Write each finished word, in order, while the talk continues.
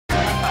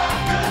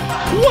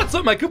What's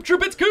up, my Koopa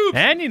Troop? It's Koop!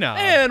 And you know.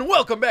 And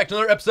welcome back to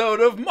another episode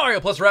of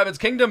Mario plus Rabbids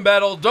Kingdom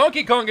Battle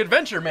Donkey Kong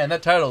Adventure. Man,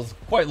 that title's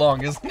quite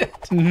long, isn't it?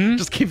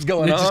 Just keeps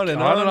going on and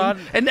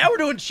on. And now we're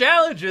doing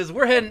challenges.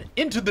 We're heading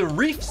into the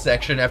reef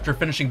section after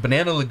finishing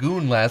Banana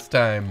Lagoon last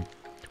time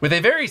with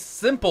a very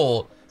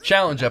simple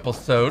challenge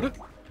episode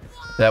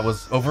that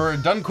was over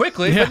and done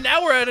quickly. But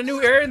now we're at a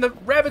new area and the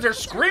Rabbids are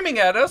screaming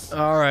at us.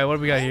 All right, what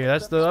do we got here?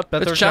 That's our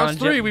challenge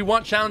 3. We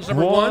want challenge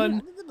number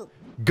 1.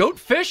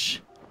 Goatfish.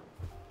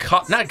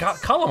 Not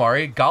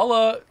calamari,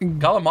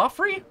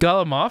 Gallimaufry?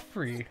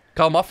 Gallimaufry.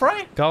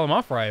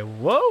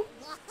 Whoa.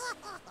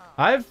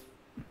 I'm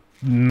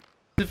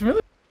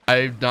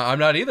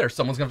not either.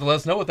 Someone's gonna have to let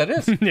us know what that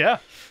is. Yeah.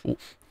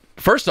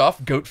 First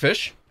off,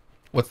 goatfish.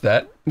 What's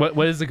that?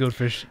 What is the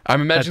goatfish?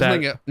 I'm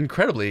imagining something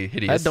incredibly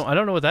hideous. I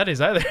don't know what that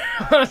is either.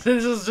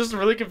 This is just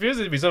really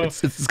confusing to me. So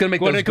it's gonna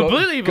make those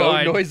completely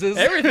blind noises.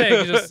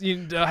 Everything.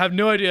 You have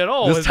no idea at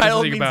all. This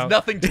title means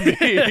nothing to me.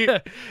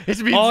 It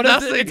means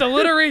nothing. It's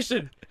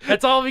alliteration.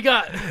 That's all we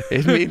got.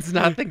 It means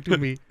nothing to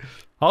me.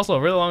 Also,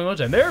 a really long load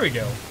time. There we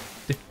go.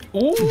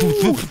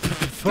 Ooh,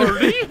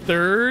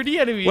 30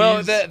 enemies.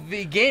 Well,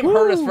 the game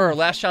hurt us for our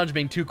last challenge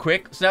being too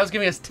quick, so now it's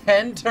giving us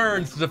 10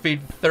 turns to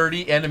defeat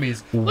 30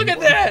 enemies. Look at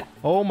that!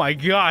 Oh my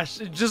gosh!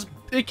 It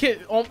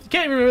can't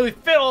even really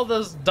fit all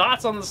those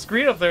dots on the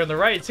screen up there on the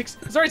right.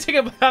 It's already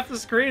taking up half the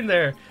screen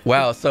there.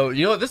 Wow. So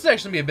you know what? This is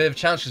actually gonna be a bit of a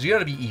challenge because you got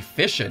to be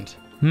efficient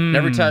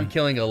every time,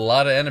 killing a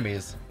lot of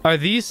enemies. Are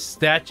these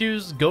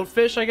statues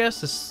goatfish? I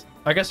guess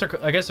they're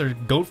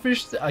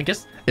goatfish. I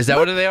guess. Is that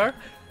what they are?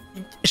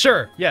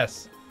 Sure.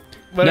 Yes.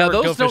 Whatever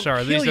now those goatfish don't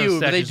are. kill These you,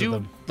 but they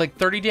do like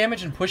 30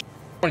 damage and push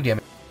 20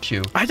 damage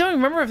you. I don't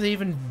remember if they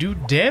even do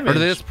damage. Or do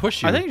they just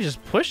push you? I think they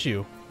just push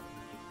you.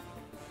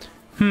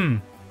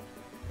 And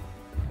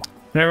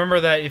I remember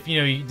that if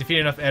you defeat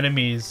enough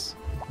enemies,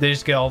 they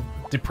just get all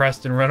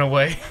depressed and run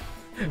away.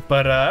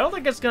 But I don't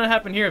think that's gonna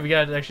happen here if you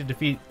gotta actually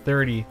defeat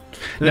 30.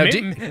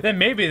 Then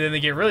maybe they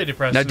get really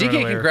depressed. Now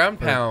DK can ground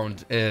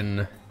pound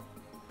and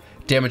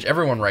damage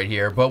everyone right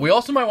here, but we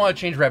also might want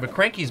to change Rabbid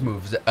Cranky's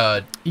moves.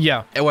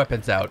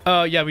 Weapons out.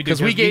 Yeah, we do.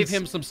 Because we gave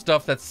him some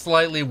stuff that's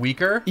slightly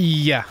weaker.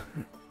 Yeah.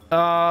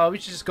 We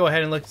should just go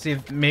ahead and look to see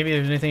if maybe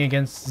there's anything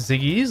against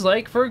Ziggy's.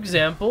 Like, for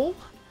example,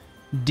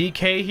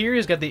 DK here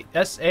has got the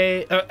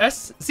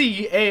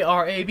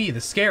SCARAB,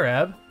 the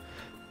Scarab.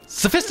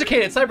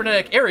 Sophisticated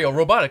cybernetic aerial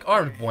robotic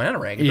armed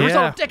bananarang. The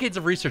result of decades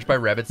of research by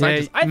Rabbid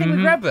scientists. I think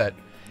we grabbed that.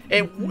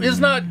 It is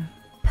not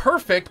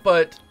perfect,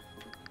 but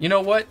you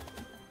know what?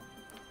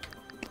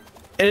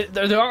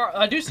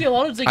 I do see a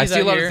lot of Ziggies. I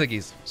see a lot of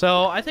Ziggies.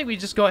 So I think we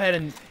just go ahead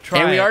and try.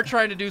 And we are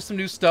trying to do some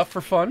new stuff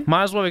for fun.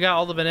 Might as well. We got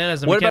all the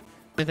bananas. And what we about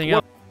anything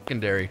else?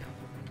 Secondary.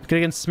 Good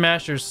against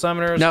smashers,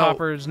 summoners,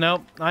 hoppers.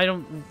 Nope. I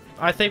don't.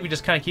 I think we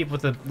just kind of keep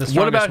with the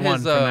strongest one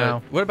for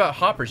now. What about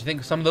hoppers? You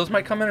think some of those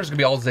might come in, or is it gonna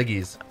be all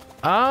Ziggies?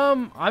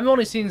 I've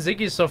only seen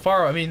Ziggies so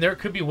far. I mean, there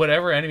could be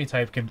whatever enemy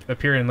type could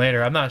appear in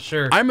later. I'm not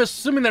sure. I'm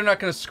assuming they're not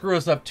gonna screw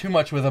us up too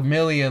much with a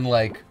million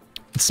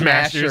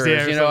smashers,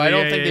 you know. I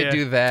don't think they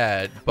do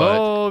that.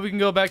 But we can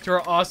go back to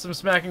our awesome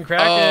Smack and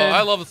Kraken. Oh,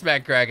 I love the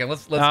Smack Kraken.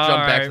 Let's jump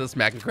back to the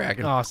Smack and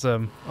Kraken.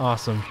 Awesome.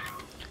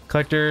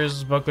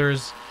 Collectors,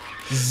 bucklers,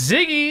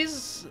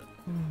 Ziggies.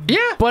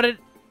 Yeah, but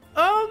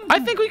I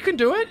think we can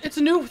do it. It's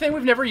a new thing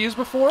we've never used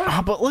before.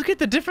 Oh, but look at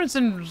the difference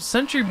in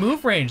Sentry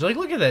move range. Like,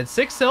 look at that.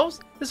 6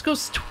 cells. This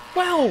goes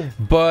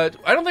 12. But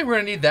I don't think we're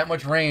gonna need that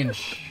much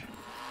range.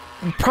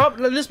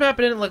 This map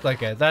didn't look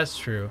like it. That's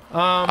true.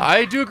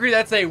 I do agree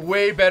that's a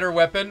way better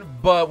weapon,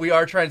 but we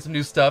are trying some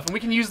new stuff, and we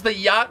can use the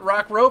Yacht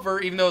Rock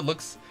Rover, even though it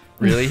looks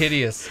really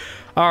hideous.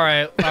 All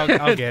right,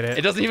 I'll get it.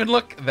 It doesn't even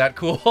look that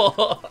cool.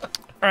 All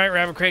right,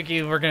 Rabbid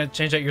Cranky, we're gonna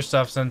change out your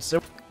stuff since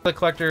the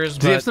collectors.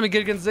 Does he have something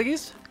good against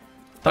Ziggies?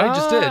 I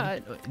just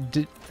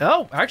did.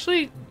 Oh,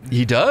 actually,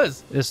 he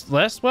does. This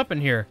last weapon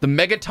here, the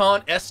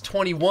Megaton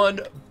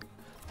S21.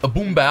 A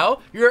boom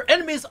bow. Your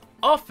enemy's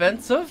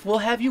offensive will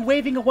have you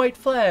waving a white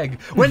flag.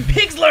 When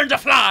pigs learn to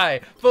fly,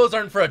 foes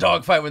aren't for a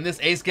dogfight when this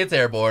ace gets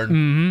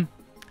airborne.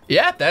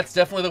 Yeah, that's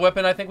definitely the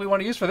weapon I think we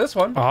want to use for this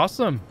one.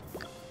 Awesome.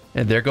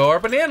 And there go our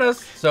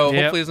bananas. So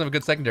hopefully he doesn't have a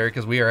good secondary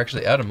because we are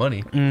actually out of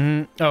money.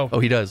 Oh,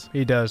 he does.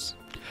 He does.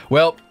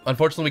 Well,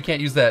 unfortunately, we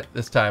can't use that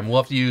this time.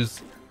 We'll have to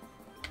use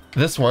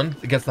this one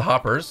against the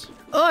hoppers.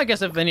 Oh, I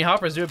guess if any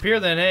hoppers do appear,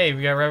 then hey,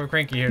 we got Rabbid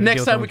Cranky here.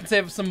 Next time we can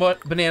save some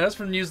bananas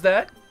from use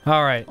that.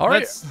 All right.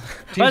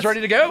 Team's ready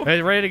to go?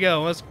 Ready to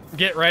go. Let's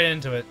get right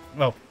into it.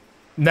 Well,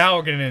 now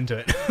we're getting into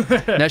it.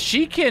 Now,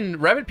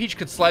 Rabbid Peach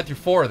could slide through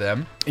 4 of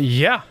them.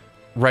 Yeah.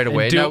 Right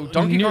away. Now,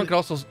 Donkey Kong could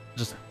also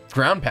just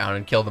ground pound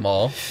and kill them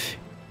all.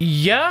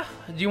 Yeah.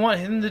 Do you want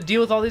him to deal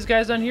with all these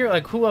guys down here?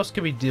 Like, who else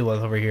could we deal with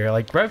over here?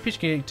 Like, Rabbid Peach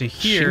can get to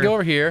here. She can go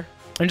over here.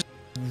 And just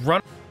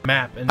run the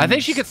map. And I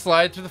think she could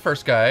slide through the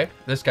first guy.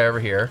 This guy over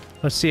here.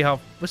 Let's see how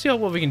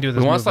well we can do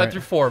this. We want to slide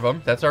through 4 of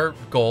them. That's our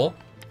goal.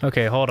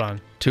 Okay, hold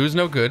on. 2's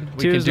no good.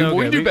 We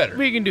can do better.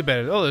 We can do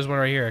better. Oh, there's one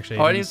right here, actually.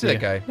 Oh, I didn't see that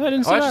guy. No, I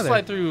didn't see that. I should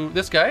slide through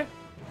this guy.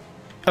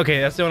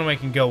 Okay, that's the only way I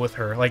can go with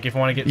her. Like, if I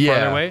want to get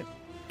farther away.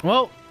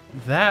 Well,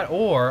 that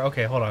or...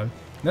 Okay, hold on.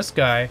 This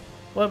guy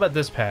What about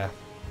this path?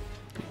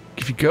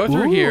 If you go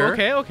through here.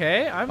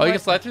 Okay. You can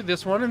slide through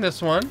this one and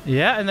this one.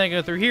 Yeah, and then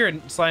go through here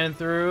and slide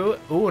through.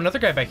 Ooh, another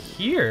guy back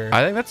here.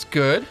 I think that's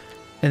good.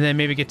 And then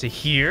maybe get to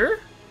here.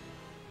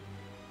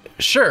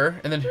 Sure,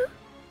 and then.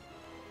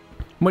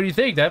 What do you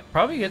think? That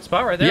probably a good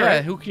spot right there. Yeah,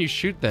 right? who can you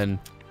shoot then?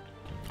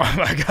 Oh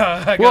my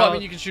god. Well, I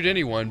mean, you can shoot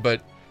anyone,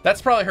 but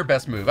that's probably her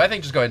best move. I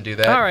think just go ahead and do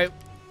that. All right.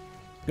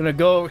 Gonna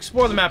go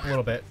explore the map a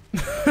little bit.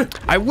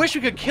 I wish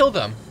we could kill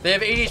them. They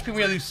have 80 HP,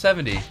 we only lose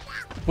 70.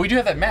 But we do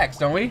have that max,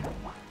 don't we?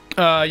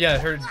 Yeah,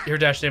 her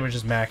dash damage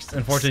is maxed.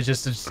 Unfortunately,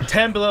 just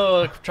 10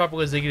 below Tropical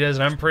Ziggy does,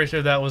 and I'm pretty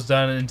sure that was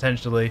done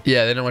intentionally.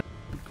 Yeah, they don't want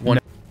one.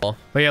 No.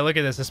 But yeah, look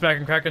at this. The Smack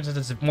and Kraken,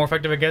 since it's more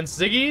effective against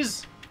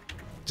Ziggies,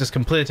 just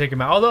completely take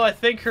him out. Although I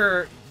think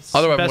her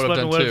other best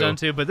weapon would have done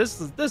too. But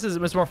this is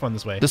it's more fun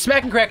this way. The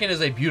Smack and Kraken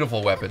is a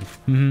beautiful weapon.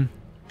 Mm-hmm.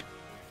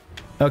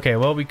 Okay,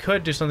 well we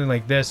could do something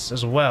like this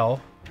as well.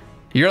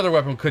 Your other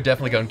weapon could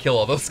definitely go and kill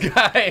all those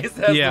guys.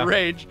 That's Yeah. the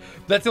range.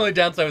 That's the only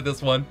downside with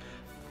this one.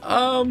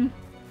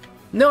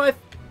 No,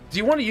 do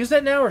you want to use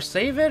that now or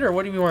save it, or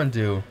what do you want to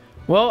do?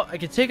 Well, I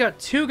could take out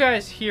 2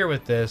 guys here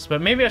with this,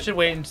 but maybe I should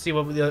wait and see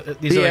what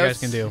these other guys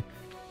can do.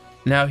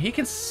 Now he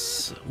can.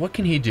 What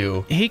can he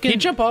do? Can he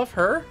jump off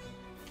her?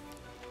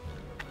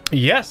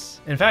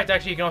 Yes. In fact,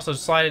 actually, you can also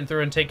slide in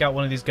through and take out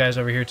one of these guys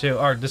over here too,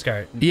 or this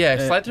guy.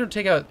 Yeah, slide through and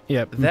take out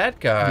that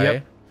guy.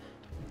 Yep.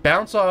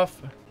 Bounce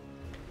off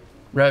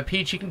Rabbid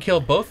Peach. He can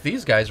kill both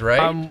these guys,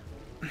 right?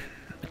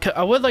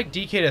 I would like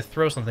DK to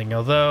throw something,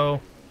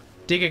 although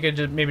DK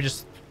could maybe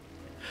just.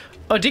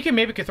 Oh, DK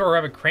maybe could throw a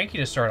Rabbid Cranky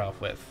to start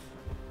off with.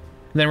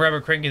 And then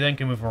Rabbid Cranky then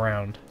can move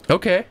around.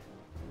 Okay.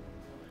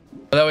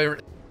 That way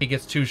he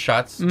gets 2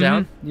 shots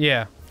down.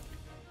 Yeah.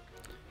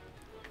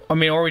 I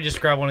mean, or we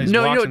just grab one of these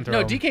blocks and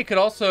throw No, DK could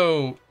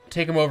also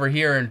take him over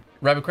here, and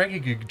Rabbid Cranky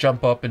could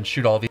jump up and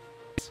shoot all these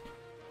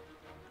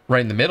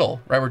right in the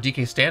middle, right where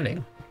DK's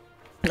standing.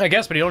 I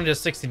guess, but he only does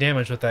 60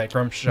 damage with that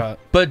Grump shot.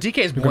 But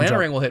DK's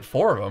Blanering will hit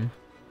 4 of them.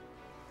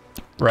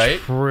 Right?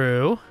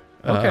 True.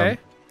 Okay.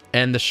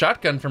 And the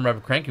shotgun from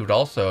Rabbid Cranky would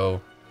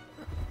also...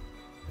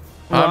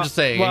 Well, I'm just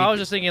saying... Well, I was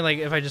just thinking, like,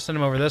 if I just send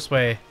him over this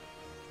way,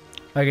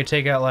 I could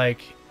take out,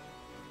 like...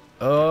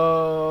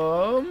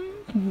 Oh,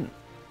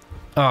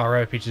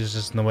 Rabbid Peach is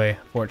just in the way,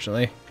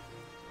 fortunately.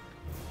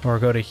 Or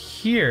go to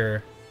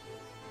here.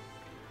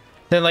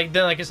 Then, like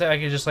I said, I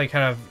could just, like,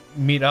 kind of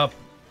meet up.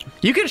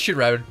 You could shoot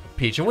Rabbid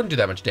Peach. It wouldn't do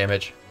that much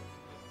damage.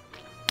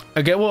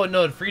 Okay, well,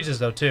 no, it freezes,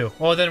 though, too.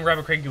 Well, then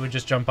Rabbid Cranky would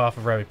just jump off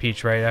of Rabbid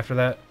Peach, right, after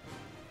that?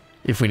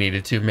 If we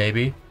needed to,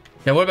 maybe.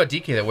 Now, what about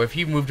DK, though? If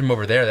you moved him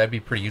over there, that'd be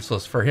pretty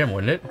useless for him,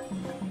 wouldn't it?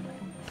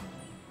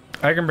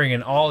 I can bring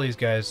in all these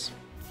guys.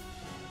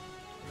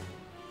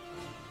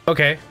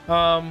 Okay,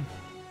 What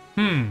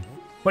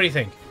do you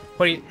think?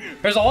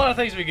 There's a lot of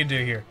things we can do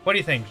here. What do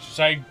you think?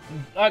 Should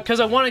I... Because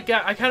I want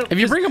to... I kind of... If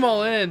you bring them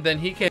all in, then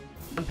he can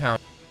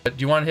pound. Do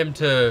you want him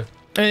to...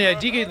 Yeah,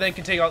 DK then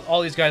can take out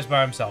all these guys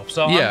by himself.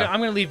 So yeah. I'm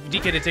gonna leave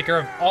DK to take care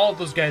of all of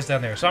those guys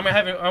down there. So I'm gonna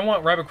have I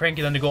want Rabbid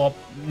Cranky then to go up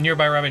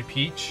nearby Rabbid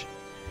Peach,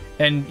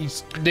 and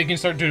they can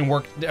start doing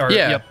work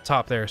up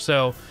top there.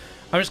 So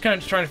I'm just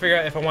kind of trying to figure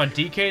out if I want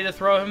DK to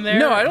throw him there.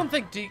 No, I don't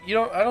think I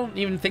don't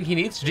even think he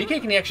needs to. DK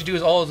can actually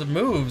do all his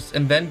moves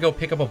and then go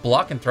pick up a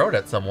block and throw it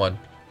at someone.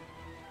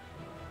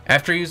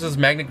 After he uses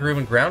Magnet Groove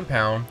and Ground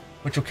Pound,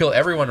 which will kill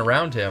everyone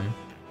around him.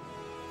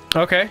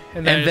 Okay,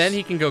 and then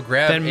he can go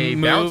grab a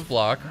bounce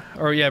block,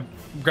 or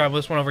grab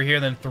this one over here,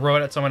 then throw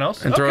it at someone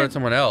else, and throw it at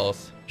someone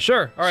else.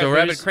 Sure. All right. So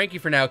Rabbid Cranky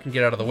for now can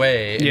get out of the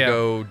way and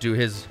go do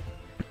his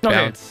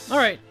bounce. All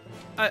right.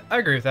 I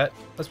agree with that.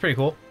 That's pretty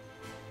cool.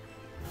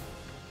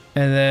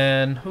 And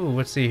then,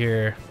 let's see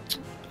here.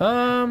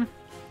 Want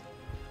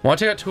to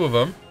take out 2 of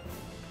them?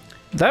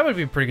 That would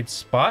be a pretty good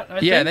spot.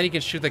 I think. And then you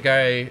can shoot the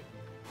guy.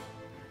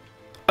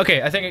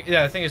 Okay, I think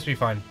it's be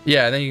fine.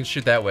 Yeah, and then you can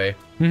shoot that way.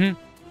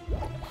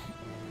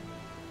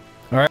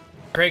 All right,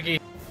 Cranky,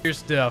 your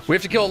stuff. We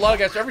have to kill a lot of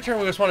guys. So every turn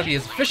we just want to be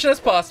as efficient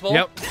as possible.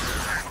 Yep.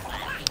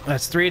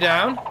 That's 3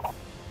 down.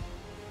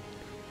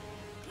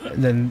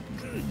 And then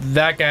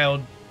that guy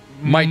will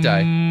might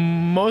die.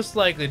 Most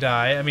likely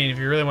die. I mean, if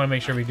you really want to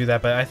make sure we do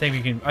that, but I think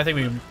we can. I think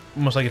we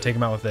most likely take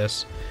him out with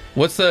this.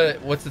 What's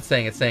it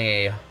saying? It's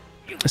saying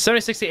a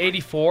 76 to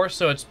 84,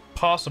 so it's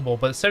possible,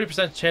 but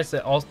 70% chance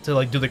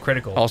to do the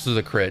critical. Also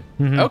the crit.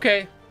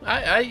 Okay,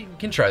 I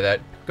can try that.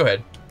 Go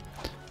ahead.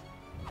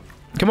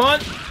 Come on!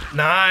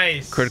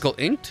 Nice! Critical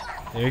inked?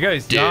 There you go,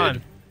 he's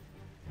done.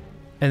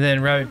 And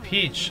then Rabbid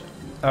Peach,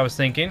 I was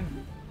thinking.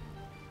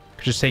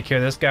 Could just take care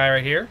of this guy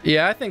right here.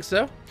 Yeah, I think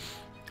so.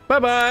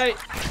 Bye-bye!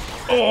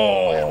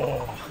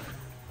 Oh!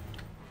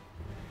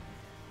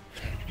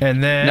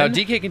 And then... Now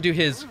DK can do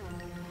his...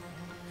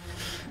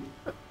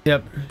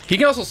 Yep. He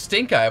can also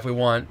Stink Eye if we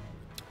want.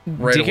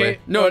 Right DK? away.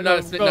 No,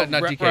 not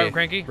DK. Rabbid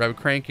Cranky? Rabbid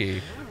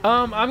Cranky.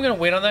 I'm gonna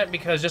wait on that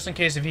because just in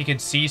case if he could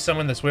see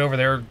someone that's way over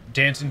there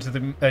dancing to the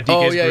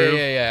DK's groove.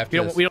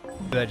 Yeah. We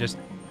don't do that just.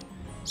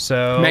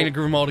 So. Magnet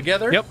Groove them all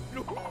together. Yep.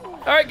 All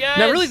right, guys.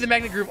 Now, really, the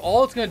Magnet Groove,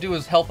 all it's gonna do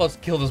is help us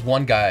kill this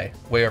one guy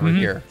way over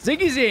here.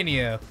 Ziggy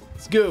Zania.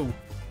 Let's go.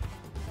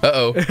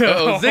 Uh-oh.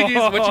 Uh-oh,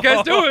 Ziggies, what you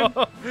guys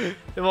doing?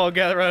 They've all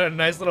gathered around a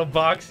nice little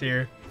box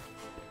here.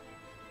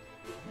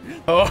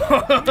 Oh.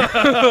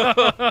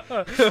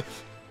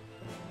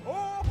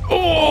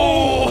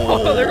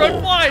 Oh, they're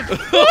going flying.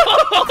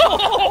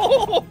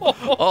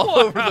 All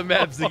over the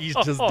map,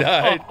 Ziggies just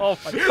died. Oh,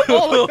 look at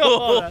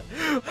all that.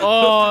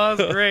 Oh,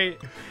 that was great.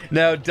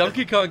 Now,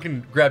 Donkey Kong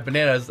can grab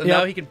bananas, and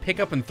now he can pick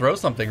up and throw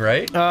something,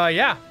 right?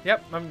 Yeah.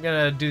 Yep, I'm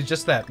going to do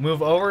just that.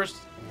 Move over.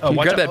 Can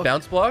you grab that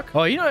bounce block?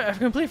 Oh, you know, I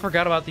completely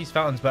forgot about these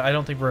fountains, but I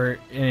don't think we're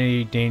in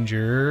any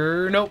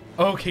danger. Nope.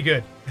 Okay,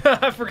 good.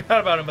 I forgot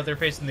about them, but they're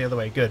facing the other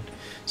way. Good.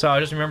 So I'll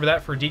just remember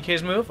that for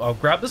DK's move. I'll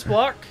grab this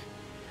block.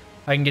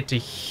 I can get to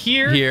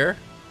here. Here.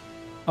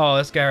 Oh,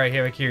 this guy right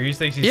here. He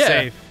thinks he's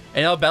safe.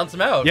 And I'll bounce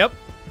him out. Yep.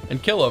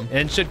 And kill him.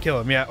 And should kill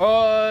him. Yeah.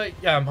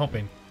 Yeah. I'm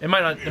hoping it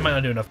might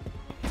not do enough.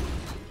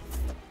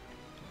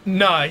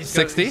 Nah, he's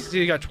 60.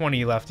 He got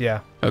 20 left.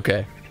 Yeah.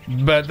 Okay.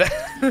 But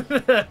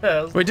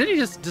wait, did he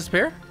just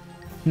disappear?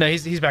 No,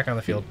 he's back on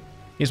the field.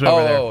 He's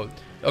over there. Oh.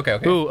 Okay.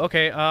 Okay. Ooh.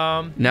 Okay.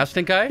 Now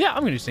Stink Eye. Yeah,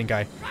 I'm gonna do Stink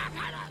Eye.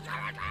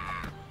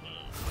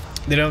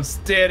 They don't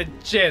stand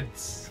a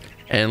chance.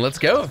 And let's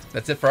go.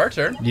 That's it for our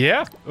turn.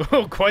 Yeah.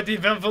 Oh, quite the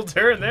eventful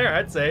turn there,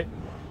 I'd say.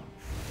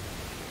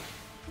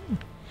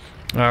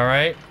 All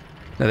right.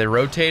 Now they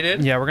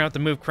rotated. Yeah, we're gonna have to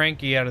move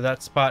Cranky out of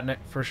that spot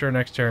for sure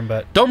next turn,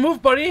 but don't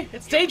move, buddy.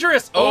 It's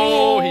dangerous.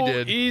 Oh, he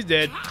did. He's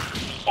dead.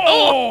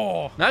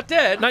 Oh, not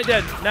dead. Not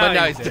dead. No, but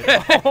now he's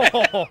dead.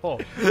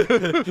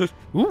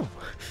 Ooh.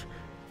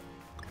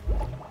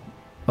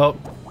 Oh,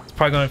 it's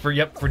probably going for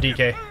for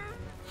DK.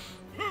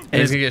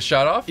 And he's gonna get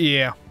shot off.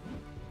 Yeah.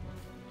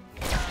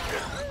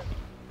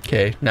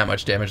 Okay, not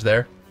much damage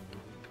there.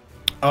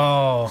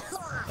 Oh,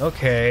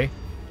 okay.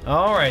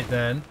 All right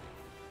then.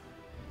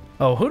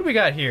 Oh, who do we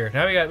got here?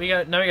 Now we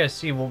gotta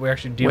see what we're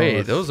actually dealing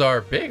with. Wait, those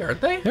are big,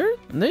 aren't they?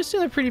 They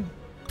seem like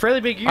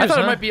fairly big ears. I thought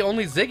it might be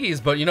only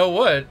Ziggies, but you know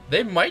what?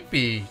 They might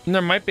be. And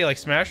there might be like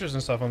smashers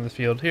and stuff on the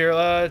field.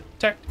 Here,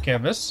 tech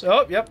canvas.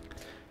 Oh, yep.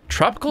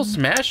 Tropical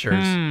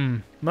smashers.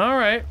 All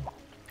right.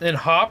 And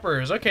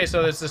hoppers. Okay,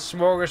 so there's this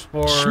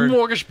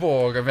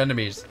smorgasbord of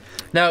enemies.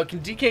 Now, can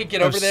DK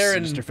get over there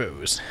and Mr.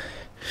 Foes?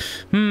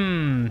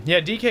 Yeah,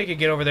 DK could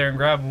get over there and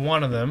grab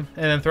one of them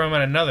and then throw him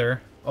at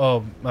another.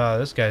 Oh,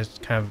 this guy's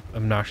kind of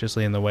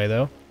obnoxiously in the way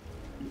though.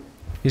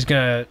 He's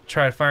gonna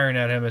try firing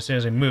at him as soon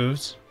as he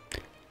moves.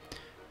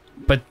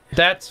 But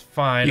that's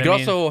fine. You can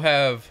also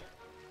have,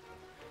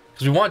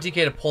 because we want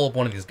DK to pull up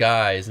one of these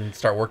guys and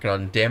start working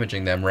on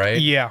damaging them, right?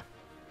 Yeah.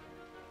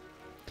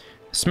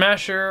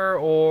 Smasher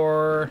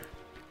or...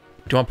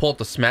 Do you want to pull up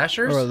the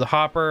smashers? Or the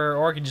hopper,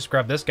 or I can just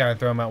grab this guy and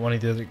throw him at one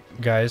of the other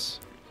guys.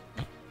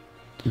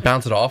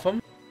 Bounce it off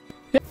him?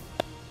 Yeah.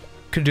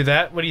 Could do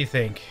that. What do you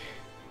think?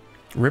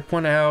 Rip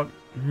one out.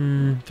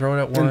 Throw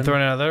it at one. And throw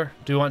another.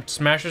 Do you want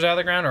smashers out of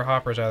the ground or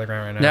hoppers out of the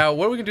ground right now? Now,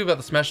 what are we going to do about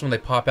the smashers when they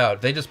pop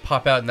out? They just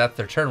pop out and that's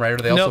their turn, right? Or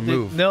do they also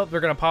move? Nope, they're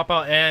going to pop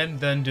out and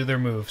then do their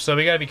move. So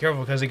we got to be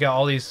careful because they got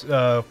all these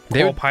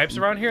coral pipes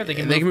around here. They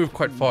can move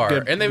quite far.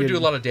 And they would do a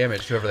lot of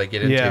damage to whoever they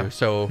get into.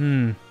 So,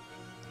 do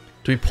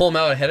we pull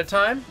them out ahead of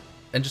time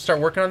and just start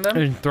working on them?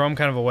 And throw them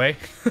kind of away.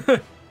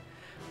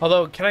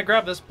 Although, can I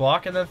grab this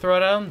block and then throw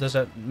it at them? Does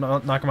that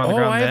knock them on the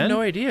ground then? I have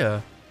no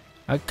idea.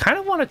 I kind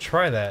of want to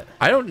try that.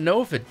 I don't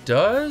know if it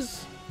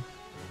does.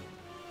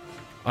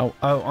 I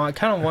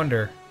kind of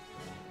wonder.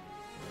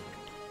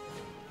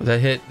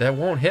 That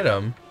won't hit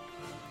him.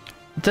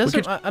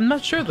 Doesn't? I'm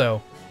not sure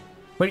though.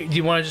 Wait, do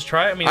you want to just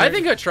try it? I mean, I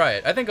think I'd try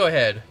it. I think go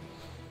ahead.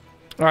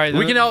 All right,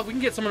 we can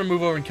get someone to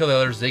move over and kill the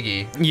other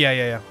Ziggy.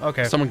 Yeah.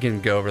 Okay. Someone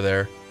can go over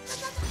there.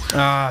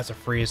 Ah, it's a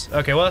freeze.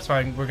 Okay, well that's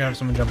fine. We're gonna have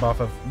someone jump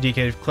off of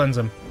DK to cleanse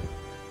him.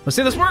 Let's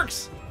see if this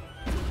works.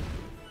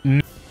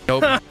 Nope.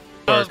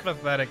 That was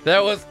pathetic.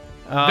 That was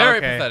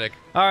very pathetic.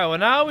 All right, well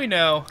now we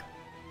know.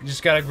 You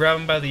just gotta grab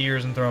him by the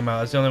ears and throw him out.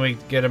 That's the only way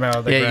to get him out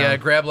of the ground. Yeah, you gotta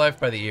grab life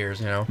by the ears,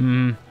 you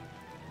know.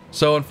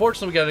 So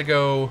unfortunately, we gotta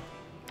go.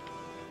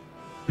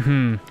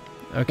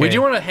 Okay. We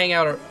do want to hang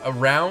out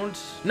around.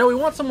 No, we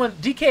want someone.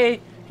 DK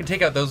can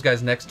take out those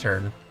guys next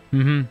turn.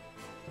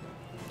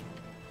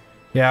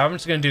 Yeah, I'm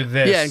just gonna do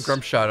this. Yeah, and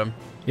Grump shot him.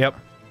 Yep.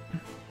 I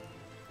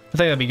think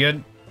that'd be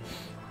good.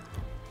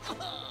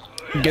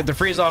 Get the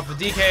freeze off of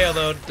DK,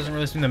 although it doesn't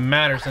really seem to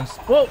matter since.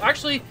 Well,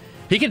 actually,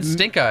 he can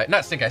Stink Eye.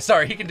 Not Stink Eye.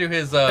 Sorry, he can do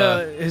his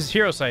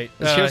hero sight.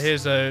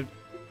 His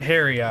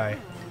hairy eye.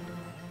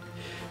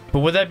 But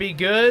would that be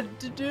good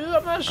to do?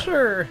 I'm not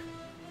sure.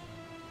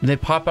 When they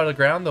pop out of the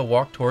ground, they'll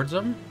walk towards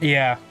them.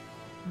 Yeah.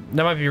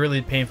 That might be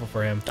really painful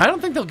for him. I don't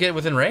think they'll get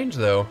within range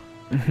though.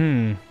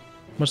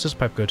 What's this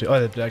pipe go to? Oh,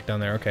 the deck down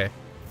there. Okay.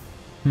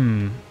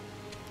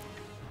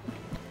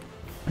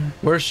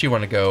 Where does she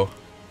want to go?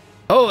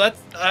 Oh,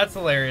 that's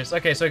hilarious.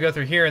 Okay, so I go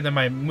through here, and then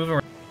my moving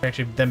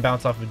actually then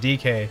bounce off of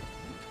DK,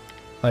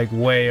 like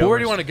way over. Where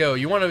do you want to go?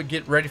 You want to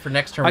get ready for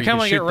next turn? I kind of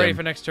want to get ready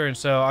for next turn,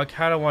 so I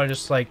kind of want to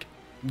just like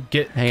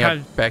hang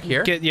out back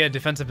here. Get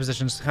defensive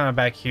positions kind of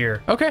back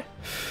here. Okay,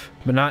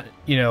 but not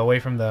away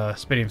from the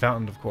spitting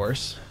fountain, of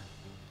course.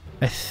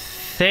 I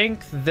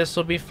think this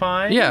will be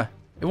fine. Yeah,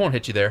 it won't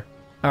hit you there.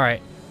 All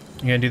right,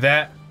 I'm gonna do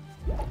that.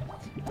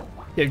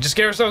 Yeah, just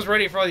get ourselves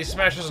ready for all these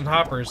smashers and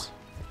hoppers.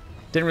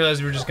 Didn't realize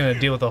we were just gonna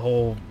deal with a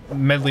whole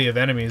medley of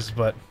enemies,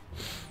 but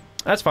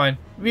that's fine.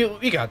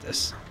 We got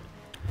this.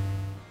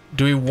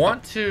 Do we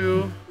want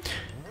to...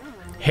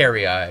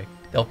 Hairy Eye.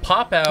 They'll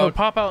pop out. They'll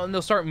pop out and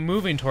they'll start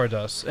moving towards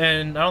us.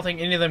 And I don't think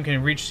any of them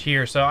can reach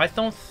here, so I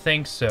don't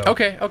think so.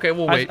 Okay,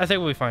 we'll wait. I think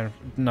we'll be fine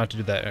not to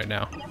do that right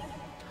now.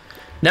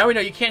 Now we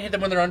know you can't hit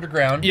them when they're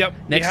underground. Yep.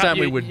 Next time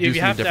we would do something different.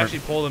 You have to actually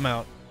pull them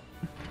out.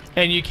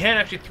 And you can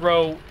actually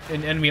throw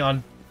an enemy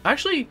on...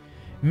 Actually,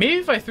 maybe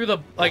if I threw the...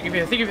 Like,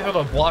 if you throw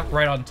the block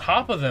right on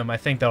top of them, I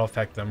think that'll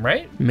affect them,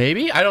 right?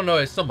 Maybe? I don't know.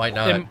 It still might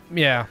not.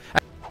 Yeah.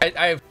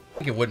 I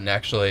think it wouldn't,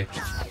 actually.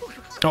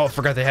 Oh, I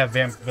forgot they have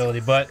vamp ability,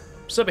 but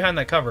still behind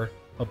that cover.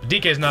 Oh, but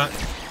DK's not.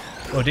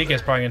 Oh,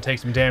 DK's probably going to take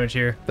some damage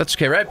here. That's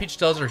okay. Rabbid Peach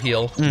does her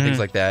heal. Things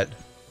like that.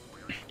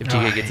 If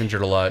DK gets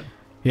injured a lot.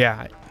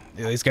 Yeah.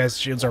 These guys'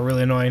 shields are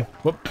really annoying.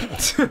 Whoop.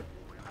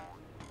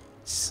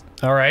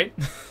 All right.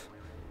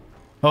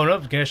 Oh, no.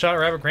 Getting a shot at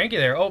Rabbid Cranky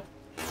there. Oh.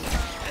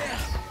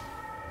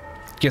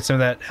 Get some of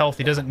that health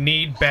he doesn't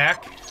need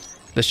back.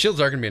 The shields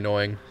are going to be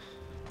annoying.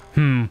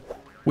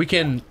 We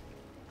can...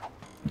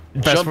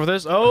 Best for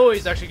this. Oh,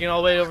 he's actually getting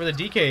all the way over the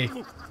DK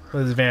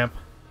with his vamp.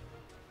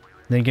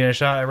 Then getting a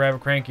shot at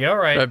Rabbid Cranky. All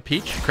right. Rabbid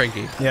Peach?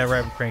 Cranky. Yeah,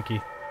 Rabbid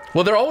Cranky.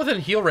 Well, they're all within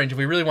heal range if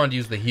we really wanted to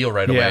use the heal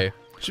right away.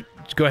 Should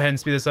go ahead and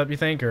speed this up, you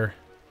think? Or...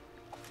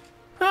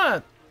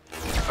 All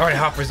right,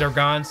 hoppers, they're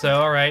gone.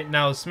 So, all right.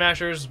 Now,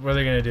 smashers, what are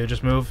they going to do?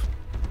 Just move?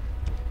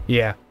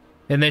 Yeah.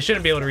 And they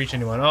shouldn't be able to reach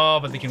anyone. Oh,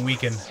 but they can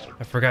weaken.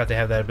 I forgot they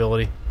have that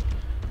ability.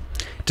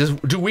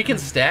 Do weaken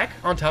stack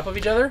on top of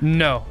each other?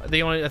 No. I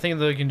think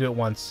they can do it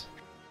once.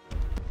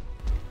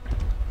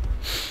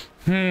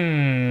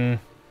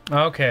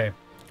 Okay.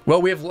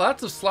 Well, we have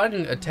lots of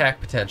sliding attack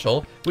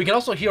potential. We can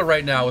also heal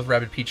right now with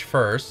Rabbid Peach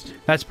first.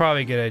 That's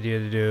probably a good idea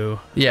to do.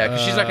 Yeah,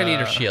 because she's not going to need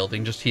her shield. They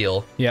can just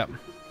heal. Yep.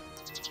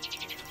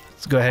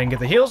 Let's go ahead and get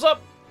the heals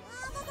up.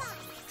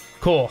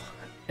 Cool.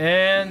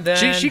 And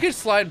then... She could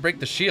slide and break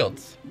the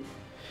shields.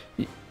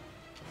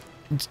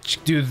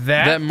 Do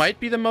that? That might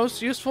be the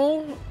most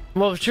useful.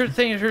 Well, sure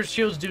thing is her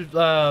shields do...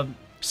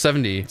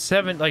 70.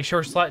 Like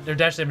short slide, their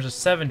dash damage is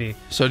 70.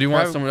 So do you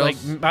want someone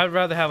else? I'd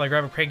rather have like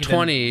Rabbid Cranky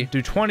 20.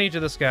 Do 20 to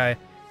this guy.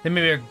 Then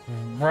maybe a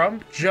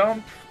Grump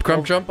Jump.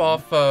 Grump Jump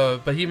off,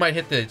 but he might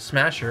hit the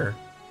Smasher.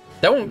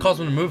 That won't cause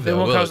him to move though. It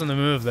won't cause him to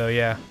move though,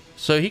 yeah.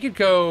 So he could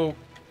go.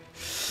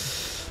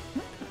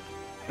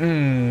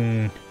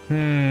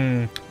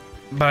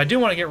 But I do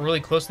want to get really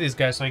close to these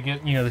guys so I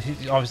get, you know,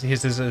 obviously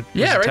his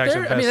yeah, right attacks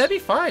there. are I mean, that'd be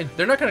fine.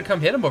 They're not going to come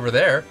hit him over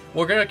there.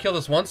 We're going to kill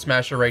this one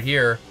Smasher right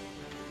here.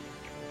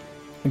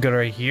 Go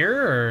right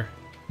here, or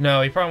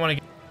no? You probably want to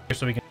get here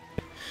so we can.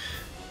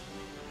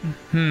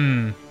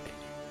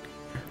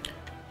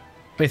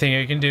 What do you think?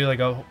 You can do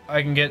like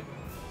I can get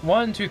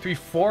 1, 2, 3,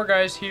 4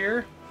 guys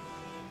here.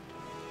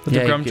 With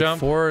the Grump Jump.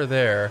 4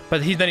 there.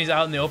 But then he's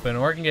out in the open,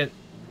 or I can get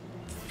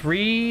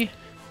 3.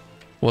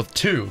 Well,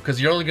 2,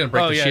 because you're only going to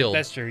break the shield. Oh, yeah,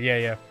 that's true.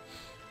 Yeah.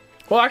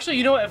 Well, actually,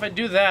 you know what? If I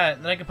do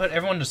that, then I can put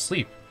everyone to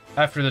sleep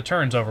after the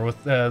turn's over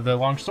with the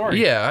long sword.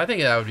 Yeah, I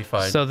think that would be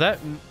fine. So that...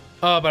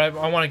 Oh, but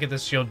I want to get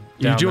this shield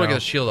down. You do want to get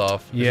the shield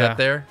off. Yeah. Is that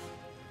there?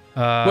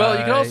 Well,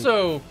 you can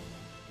also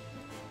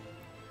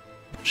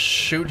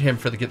shoot him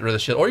for get rid of the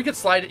shield, or you could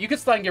slide. You could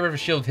slide and get rid of a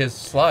shield with his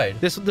slide.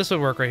 This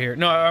would work right here.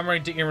 No, I'm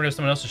already getting rid of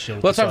someone else's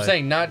shield. Well, that's what I'm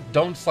saying.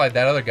 Don't slide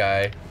that other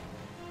guy,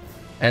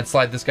 and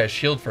slide this guy's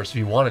shield first if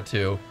you wanted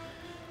to.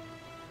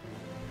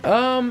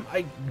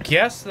 I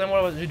guess. Then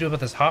what do we do about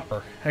this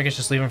hopper? I guess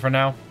just leave him for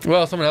now.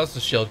 Well, someone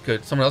else's shield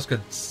could. Someone else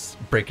could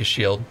break his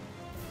shield.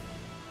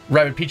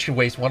 Rabbid Peach could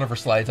waste one of her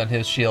slides on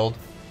his shield.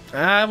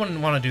 I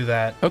wouldn't want to do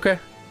that. Okay.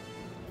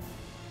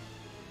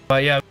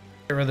 But yeah,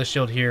 get rid of the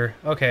shield here.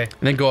 Okay.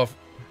 And then go off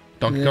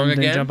Donkey Kong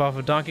again. Jump off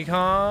of Donkey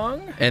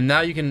Kong. And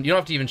now you don't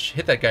have to even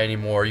hit that guy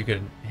anymore. You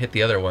could hit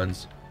the other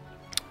ones.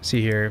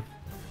 See here.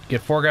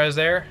 Get 4 guys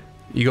there.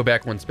 You go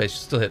back 1 space. You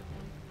still hit.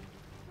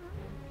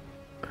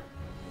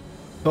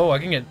 Oh, I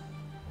can get...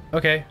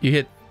 Okay. You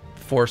hit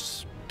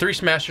 3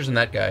 Smashers and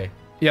that guy.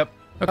 Yep.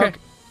 Okay.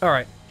 All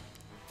right.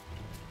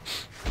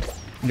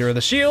 Get rid of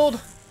the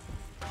shield.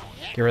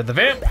 Get rid of the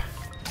vamp.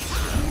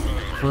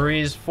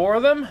 Freeze 4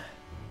 of them.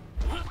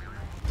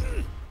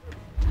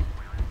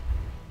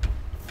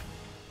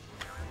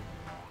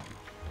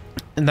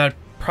 And that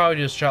probably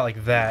just shot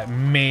like that.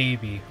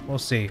 Maybe. We'll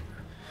see.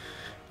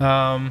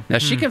 Now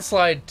she can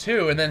slide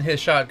too, and then his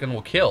shotgun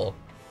will kill.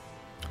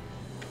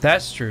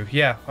 That's true.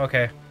 Yeah.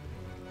 Okay.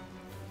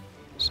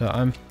 So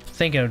I'm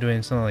thinking of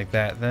doing something like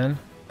that then.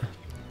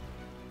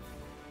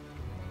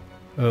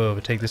 Oh,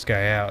 but take this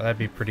guy out. That'd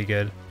be pretty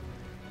good.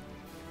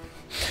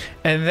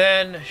 And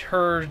then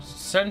her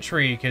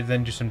sentry could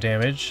then do some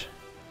damage.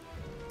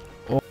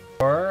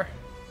 Or...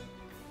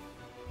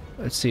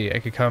 Let's see. I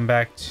could come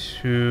back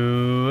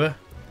to...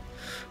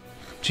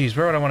 Jeez,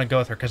 where would I want to go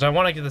with her? Because I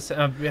want to get this...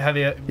 have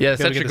the, yeah, the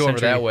sentry go over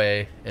that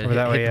way and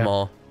hit them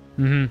all.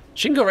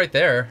 She can go right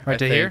there. Right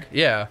to here?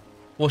 Yeah.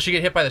 Will she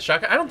get hit by the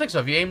shotgun? I don't think so.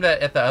 If you aim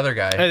that at the other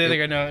guy, I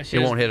think I know. It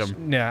won't hit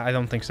him. Yeah, I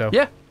don't think so.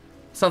 Yeah.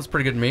 Sounds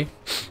pretty good to me.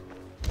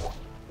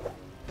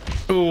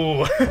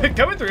 Ooh,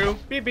 coming through.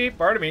 Beep beep.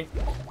 Pardon me.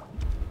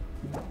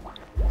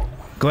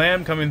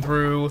 Glam coming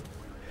through.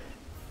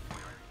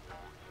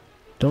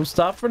 Don't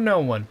stop for no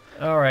one.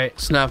 All right.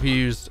 Snap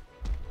used.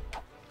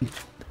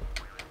 If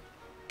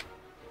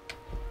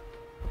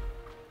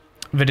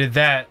I did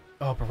that,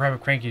 oh, but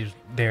Rabbit Cranky's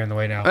there in the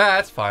way now. Ah,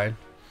 that's fine.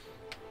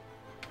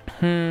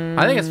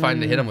 I think it's fine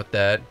to hit him with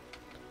that.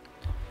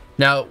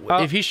 Now,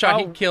 if he shot,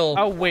 he'd kill.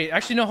 Oh wait,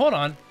 actually no, hold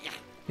on.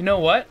 You know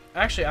what?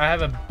 Actually, I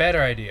have a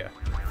better idea.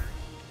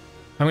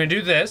 I'm gonna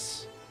do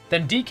this.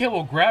 Then DK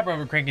will grab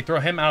Rabbit Cranky, throw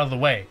him out of the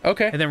way.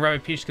 Okay. And then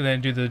Rabbit Peach can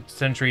then do the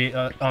sentry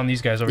on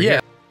these guys over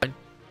here.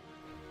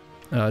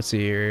 Let's see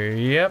here.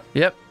 Yep.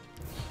 Yep.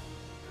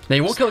 Now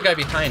you won't kill the guy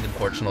behind,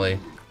 unfortunately.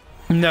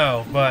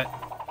 No, but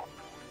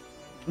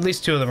at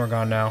least 2 of them are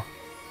gone now.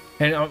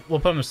 And we'll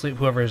put them to sleep,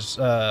 whoever's,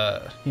 you know.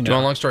 Do you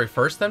want a long story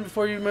first, then,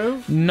 before you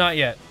move? Not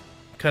yet.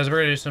 Because we're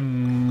going to do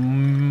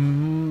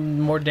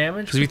some more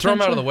damage. Because if you throw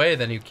him out of the way,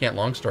 then you can't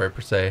long story,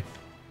 per se.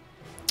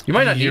 You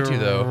might not need to,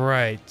 though.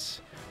 Right.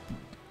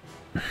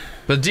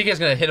 But DK's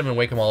going to hit him and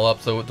wake him all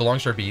up, so the long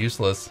story would be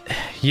useless.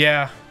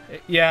 Yeah.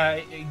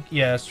 Yeah,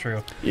 that's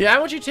true. Yeah, I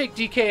want you to take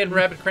DK and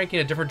Rabbit Cranky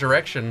in a different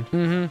direction.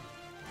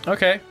 Mm-hmm.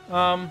 Okay.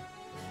 No,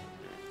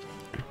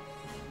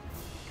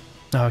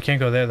 I can't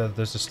go there, though.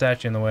 There's a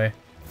statue in the way.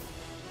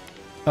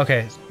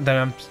 Okay, then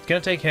I'm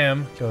going to take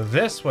him, go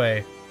this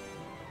way,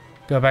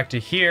 go back to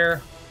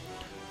here,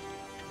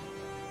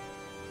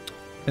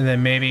 and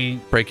then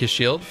maybe... Break his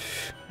shield?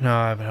 No,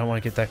 I don't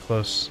want to get that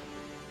close.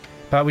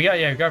 But we got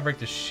to break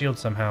the shield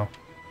somehow.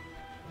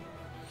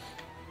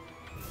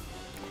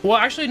 Well,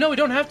 actually, no, we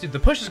don't have to. The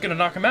push is going to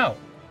knock him out.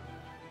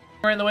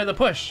 Right in the way of the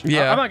push.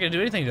 Yeah. I'm not going to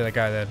do anything to that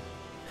guy then.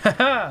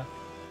 Haha.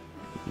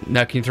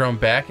 Now, can you throw him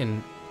back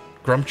and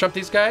grump jump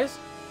these guys?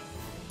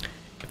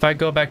 If I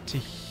go back to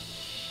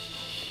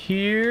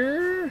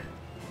here...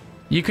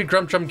 You could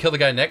grump jump and kill the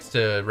guy next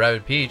to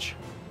Rabbit Peach.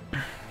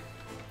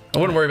 I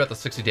wouldn't worry about the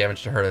 60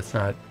 damage to her. That's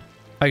not...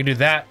 I can do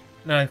that.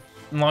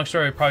 Long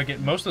story, I'd probably get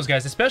most of those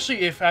guys,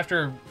 especially if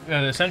after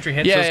the sentry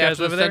hits those guys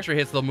after over the there. sentry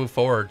hits, they'll move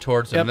forward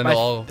towards him. Yep, And then they'll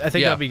all... I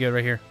think that'll be good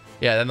right here.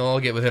 Yeah, then they'll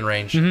all get within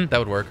range. That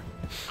would work.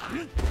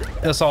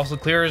 This also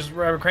clears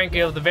Rabbit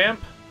Cranky of the vamp.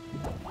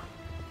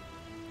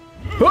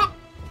 Whoop!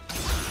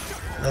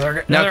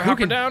 Another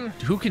hopper down.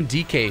 Who can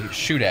DK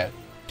shoot at?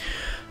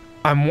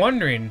 I'm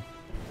wondering.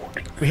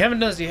 We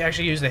haven't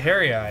actually used the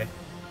Hairy Eye.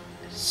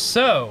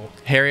 So...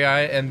 Hairy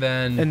Eye and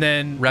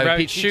then Rabbit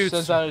Peach shoots,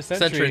 sends out a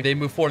sentry. they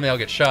move forward and they all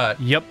get shot.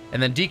 Yep.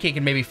 And then DK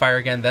can maybe fire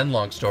again, then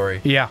long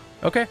story. Yeah.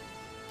 Okay.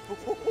 I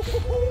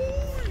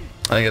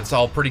think it's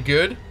all pretty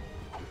good.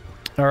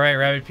 Alright,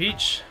 Rabbit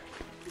Peach.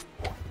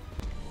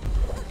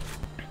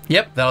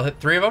 Yep, that'll hit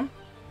 3 of them.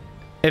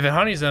 If it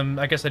honeys them,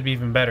 I guess that'd be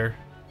even better.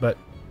 But...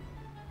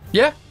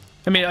 Yeah.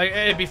 I mean,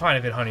 it'd be fine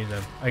if it honeys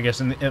them, I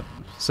guess.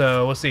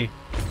 So, we'll see.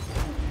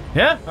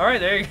 Yeah, alright,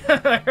 there you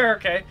go.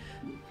 Okay.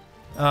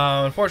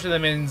 Unfortunately,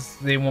 that means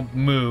they won't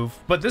move.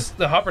 But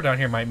the hopper down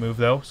here might move,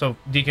 though. So,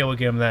 DK will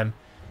get him then.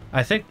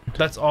 I think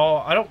that's all.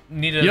 I don't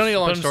need You don't need a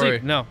long story.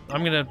 No,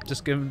 I'm going to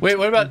just give him... Wait,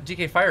 what about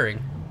DK firing?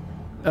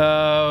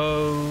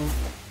 I'm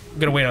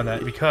going to wait on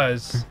that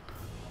because...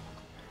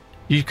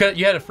 You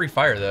had a free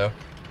fire, though.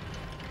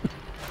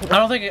 I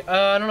don't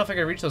know if I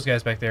can reach those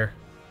guys back there.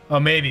 Oh,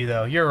 maybe,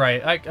 though. You're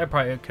right. I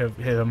probably could have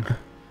hit them.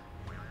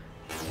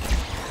 I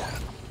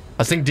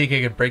was thinking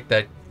DK could break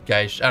that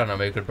guy. I don't know,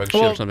 maybe it could break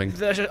shield or something.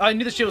 I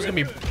knew the shield was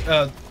going to be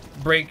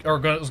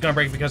was going to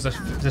break because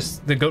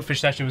the goatfish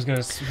statue was going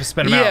to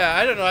spin him out. Yeah,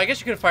 I don't know. I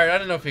guess you could have fired. I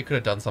don't know if he could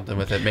have done something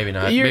with it. Maybe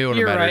not. Maybe it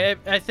wouldn't have mattered.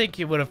 Right. I think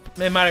he would have.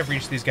 It might have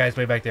reached these guys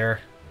way back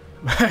there.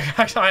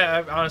 Actually,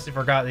 I honestly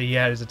forgot that he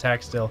had his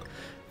attack still.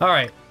 All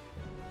right.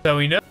 So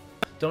we know.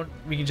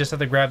 We can just have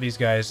to grab these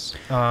guys.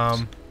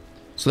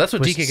 So that's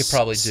what DK could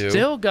probably do.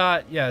 Still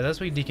got, that's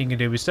what DK can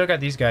do. We still got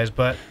these guys,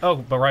 but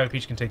Rabbit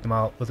Peach can take them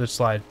out with his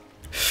slide.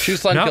 Shoot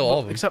slide and kill all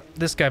of them. Except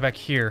this guy back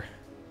here.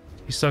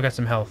 He's still got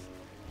some health.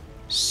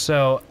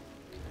 So,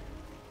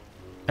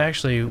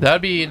 actually, that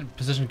would be in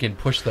position to get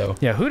pushed though.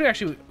 Yeah, who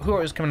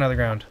is coming out of the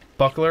ground?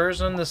 Bucklers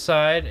on this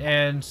side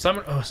and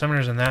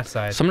summoners on that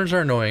side. Summoners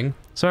are annoying.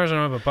 Summoners are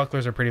annoying, but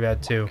bucklers are pretty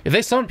bad too. If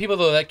they summon people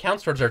though, that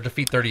counts towards our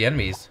defeat 30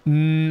 enemies. I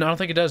don't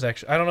think it does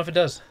actually. I don't know if it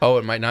does. Oh,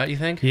 it might not. You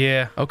think?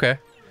 Yeah. Okay.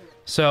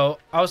 So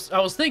I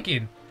was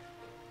thinking,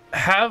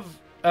 have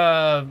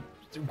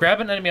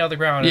grab an enemy out of the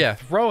ground and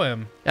throw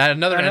him at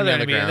another enemy on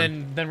the ground.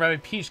 and then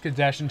Rabbit Peach could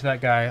dash into that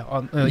guy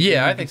on.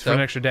 I think so. For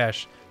an extra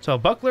dash. So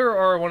buckler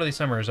or one of these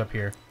summoners up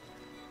here.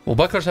 Well,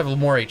 bucklers have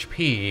more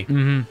HP.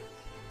 Mm-hmm.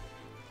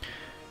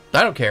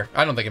 I don't care.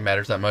 I don't think it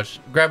matters that much.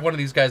 Grab one of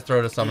these guys, throw it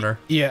at a summoner.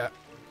 Yeah.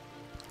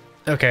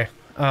 Okay.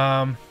 Or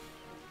I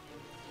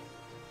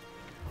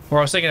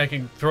was thinking I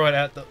can throw it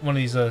at one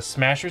of these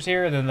smashers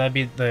here, and then that'd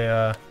be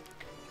the.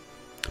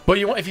 But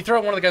if you throw it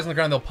at one of the guys on the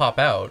ground, they'll pop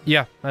out.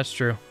 Yeah, that's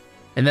true.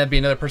 And that'd be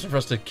another person for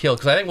us to kill,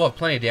 because I think we'll have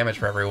plenty of damage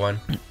for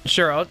everyone.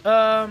 Sure.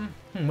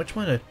 Which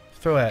one to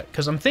throw at?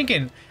 Because I'm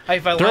thinking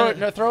if I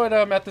throw it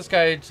at this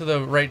guy to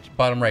the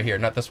bottom right here,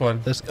 not this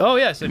one. Oh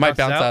yeah, so it might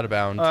bounce out of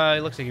bounds.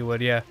 It looks like it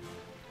would. Yeah.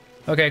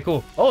 Okay,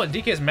 cool. Oh, and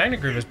DK's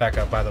Magnet Groove is back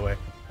up, by the way.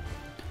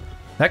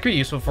 That could be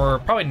useful for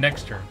probably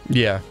next turn.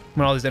 Yeah.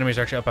 When all these enemies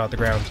are actually up out the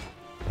ground.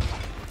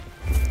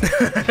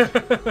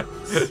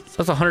 So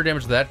that's 100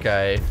 damage to that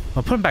guy.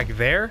 I'll put him back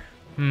there?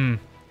 Hmm.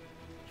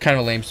 Kind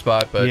of a lame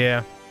spot, but...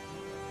 Yeah.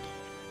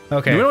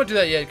 Okay. We don't do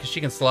that yet because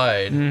she can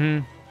slide.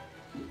 Mm-hmm.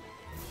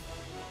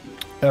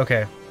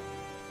 Okay.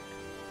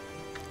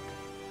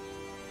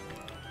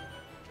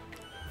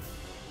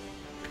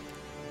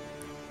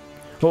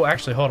 Oh,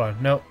 actually, hold on.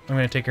 Nope. I'm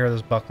going to take care of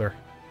this buckler.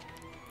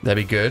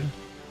 That'd be good.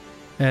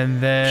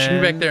 And then... Shoot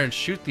me back there and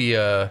shoot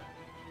the,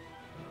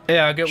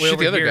 Yeah, I'll get way shoot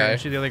over the other here guy.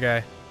 and shoot the other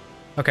guy.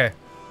 Okay.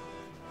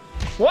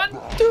 1,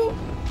 2,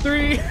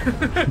 3.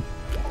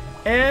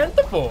 And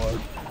the 4.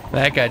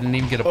 That guy didn't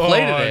even get a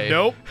play today.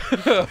 Nope.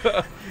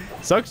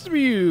 Sucks to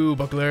be you,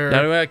 buckler.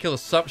 Now do I kill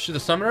shoot the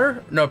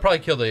summoner? No, probably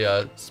kill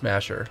the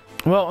smasher.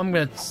 Well, I'm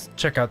going to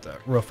check out that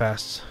real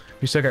fast.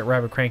 We still got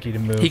Rabbit Cranky to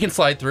move. He can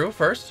slide through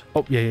first.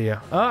 Oh, yeah.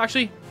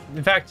 Actually,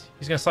 in fact,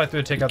 he's going to slide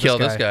through to take out Kill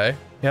this guy. this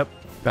guy. Yep.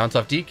 Bounce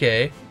off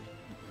DK.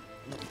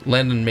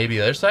 Land on maybe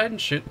the other side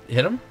and hit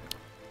him.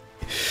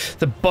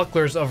 The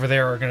bucklers over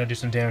there are going to do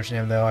some damage to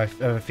him, though, I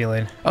have a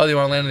feeling. Oh, do you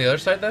want to land on the other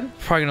side then?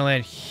 Probably going to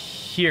land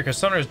here,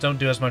 because Summoners don't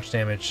do as much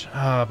damage.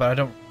 But I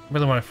don't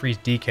really want to freeze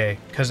DK,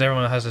 because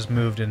everyone has this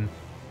moved and...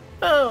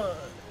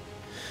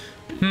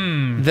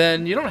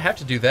 Then you don't have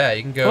to do that.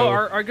 You can go... Oh,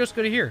 our ghosts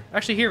go to here.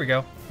 Actually, here we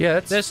go. Yeah,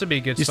 that's... This would be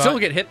a good You spot. still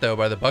get hit, though,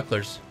 by the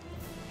bucklers.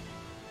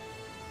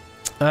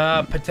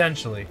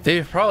 Potentially.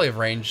 They probably have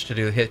range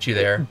to hit you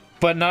there.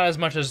 But not as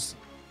much as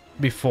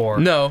before.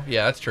 No,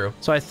 yeah, that's true.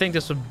 So I think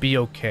this would be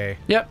okay.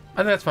 Yep, I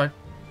think that's fine.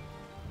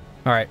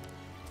 All right.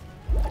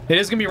 It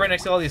is going to be right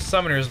next to all these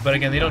summoners, but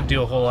again, they don't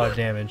do a whole lot of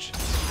damage.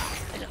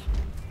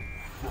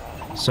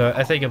 So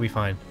I think it'll be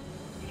fine.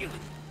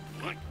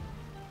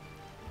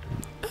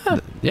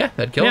 Yeah,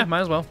 that'd kill Yeah, him.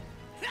 might as well.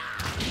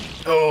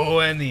 Oh,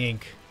 and the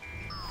ink.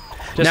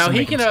 Just Now to he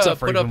make him can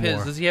suffer put up even his...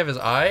 more. Does he have his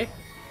eye?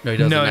 No, he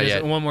doesn't. No, not he yet.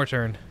 doesn't. One more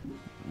turn.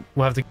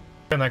 We'll have to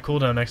turn that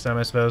cooldown next time,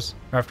 I suppose,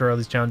 after all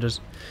these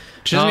challenges.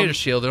 She doesn't need a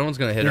shield. No one's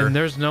going to hit her. And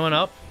there's no one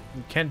up.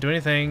 Can't do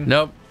anything.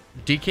 Nope.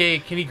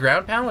 DK, can he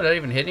ground pound? Would that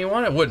even hit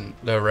anyone? It wouldn't,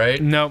 though, right?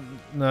 Nope.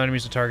 No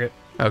enemies to target.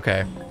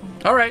 Okay.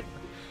 All right.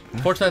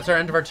 Fortunately, that's our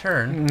end of our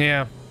turn.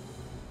 Yeah.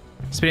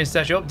 Speeding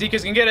statue. Oh,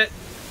 DK's gonna get it.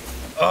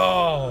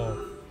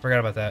 Oh, forgot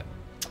about that.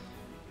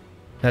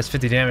 That's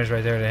 50 damage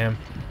right there to him.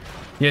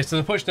 Yeah, so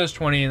the push does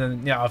 20, and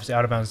then, yeah, obviously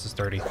out of bounds is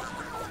 30.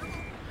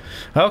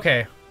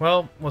 Okay,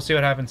 well, we'll see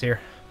what happens here.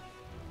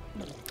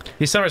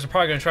 These summers are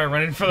probably gonna try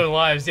running for their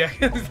lives, yeah.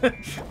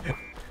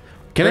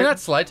 Can they not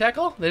slide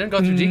tackle? They didn't go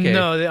through DK.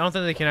 No, I don't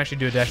think they can actually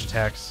do a dash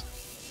attacks.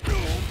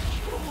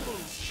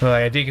 So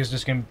like, DK's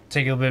just gonna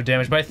take a little bit of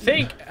damage, but I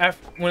think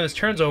after, when this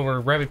turns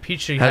over, Rabbit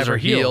Peach should Has have her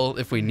heal.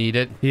 if we need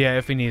it. Yeah,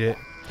 if we need it.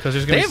 Because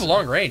there's gonna They have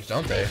long range,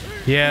 don't they?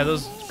 Yeah,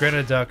 those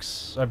Greta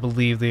ducks, I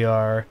believe they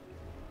are.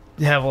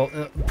 They have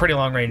a pretty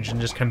long range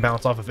and just can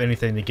bounce off of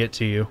anything to get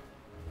to you.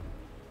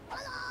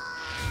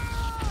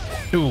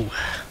 Ooh.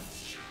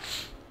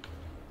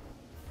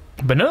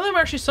 But none of them are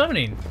actually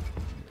summoning.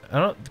 I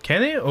don't.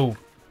 Can they? Oh,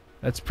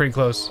 that's pretty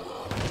close.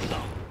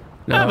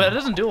 No, but it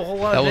doesn't do a whole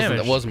lot of damage.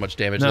 That wasn't much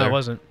damage No, there. it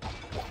wasn't.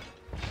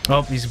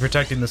 Oh, he's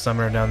protecting the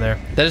summoner down there.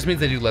 That just means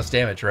they do less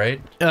damage,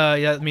 right?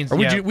 Yeah, it means. Or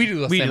we yeah,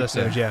 do less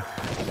damage. Yeah.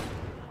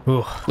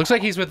 Ooh. Looks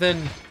like he's within.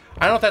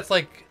 I don't know if that's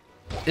like.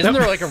 Isn't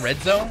there like a red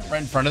zone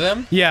right in front of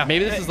them? Yeah.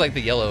 Maybe this is like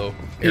the yellow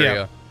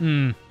area. Yeah.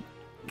 Mm.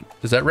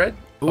 Is that red?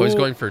 Oh, he's Ooh.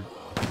 going for.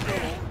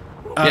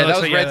 Yeah,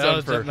 that was red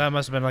zone for. That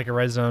must have been like a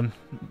red zone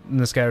in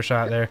the scatter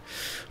shot there.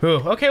 Ooh.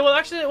 Okay, well,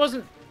 actually, it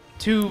wasn't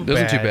too bad. It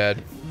wasn't too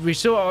bad. We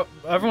still.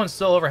 Everyone's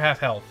still over half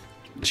health.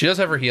 She does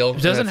have her heal.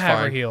 She doesn't that's have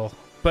fine. her heal,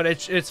 but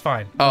it's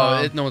fine.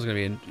 Oh, no one's gonna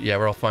be in. Yeah,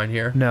 we're all fine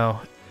here. No.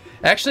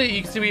 Actually,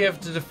 you can see we have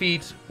to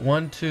defeat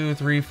 1, 2,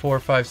 3, 4,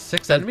 5,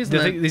 6 enemies.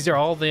 These are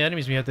all the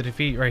enemies we have to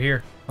defeat right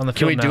here on the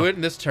Can field we now. do it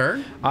in this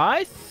turn?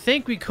 I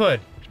think we could.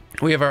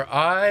 We have our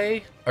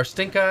eye, our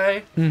stink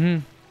eye. Mm-hmm.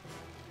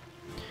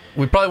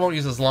 We probably won't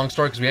use this long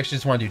story because we actually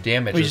just want to do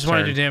damage. We just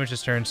want to do damage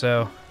this turn,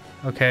 so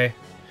okay.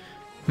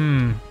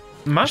 Might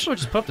as well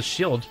just put up the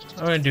shield.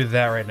 I'm gonna do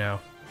that right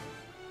now.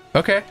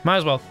 Okay. Might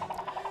as well,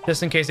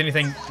 just in case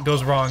anything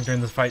goes wrong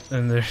during the fight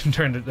and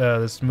during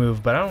this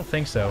move. But I don't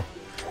think so.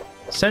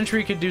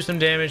 Sentry could do some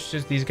damage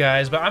to these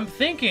guys, but I'm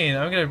thinking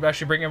I'm gonna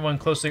actually bring everyone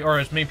closely, or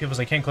as many people as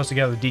I can, close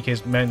together with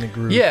DK's Magnet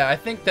Groove. Yeah, I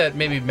think that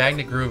maybe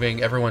magnet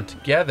grooving everyone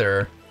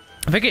together.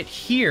 If I get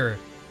here,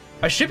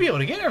 I should be able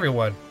to get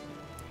everyone.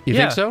 You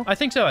think so? I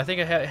think so. I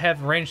think I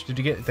have range to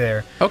get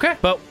there. Okay.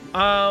 But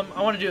I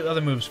want to do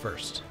other moves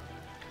first.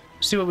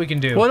 See what we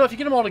can do. Well, no, if you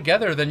get them all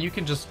together, then you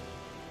can just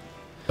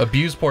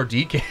abuse poor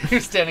DK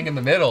who's standing in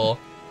the middle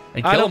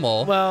and kill them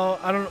all. Well,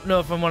 I don't know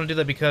if I want to do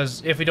that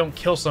because if we don't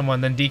kill someone,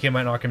 then DK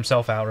might knock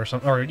himself out or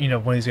something, or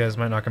one of these guys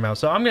might knock him out.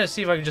 So I'm gonna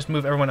see if I can just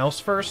move everyone else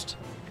first.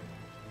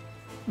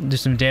 Do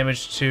some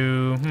damage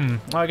to.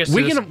 Well, I guess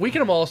we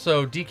can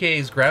also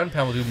DK's ground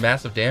pound will do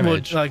massive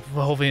damage.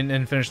 Hopefully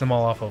and finish them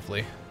all off.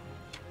 Hopefully.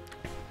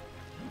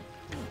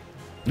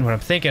 What I'm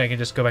thinking, I can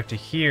just go back to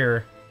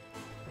here.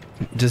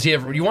 Does he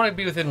have? You want to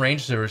be within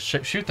range to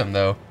shoot them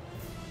though?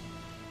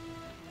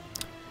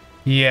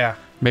 Yeah.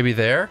 Maybe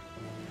there.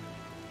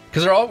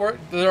 Because they're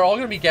all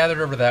going to be gathered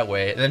over that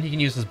way, and then he can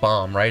use his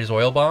bomb, right? His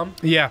oil bomb.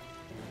 Yeah.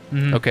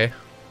 Mm-hmm. Okay.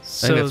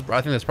 So I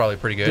think that's probably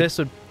pretty good. This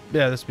would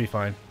be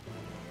fine.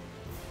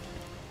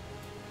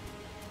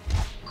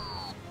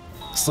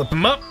 Slip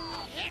him up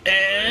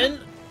and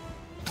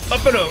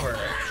up and over.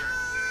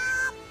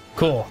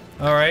 Cool.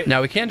 All right.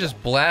 Now we can't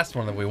just blast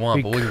one that we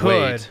want, but we could.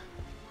 wait.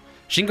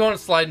 She can go on a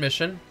slide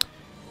mission.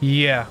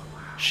 Yeah.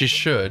 She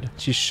should.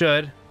 She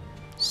should.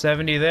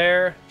 70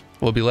 there.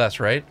 Will be less,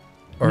 right?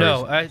 Or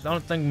no, I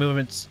don't think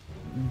movement's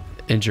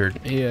injured.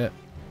 Yeah.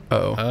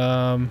 Uh-oh.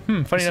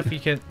 Funny enough, you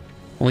can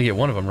only get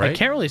one of them, right? I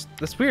can't really.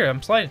 That's weird.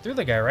 I'm sliding through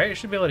the guy, right? I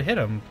should be able to hit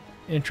him.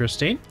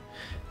 Interesting.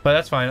 But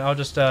that's fine. I'll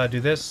just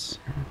do this.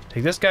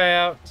 Take this guy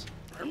out.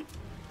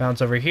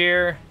 Bounce over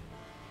here.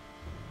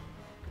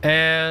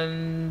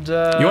 And you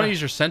want to use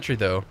your sentry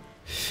though.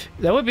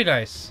 That would be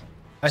nice.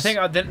 I think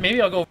then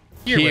maybe I'll go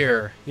here. With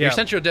her. Yeah. Your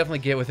sentry will definitely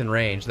get within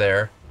range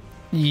there.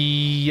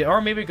 Yeah, or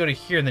maybe go to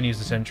here and then use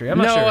the sentry. I'm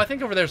not sure. No, I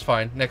think over there's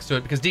fine next to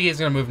it because DK is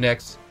gonna move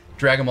next,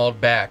 drag them all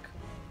back.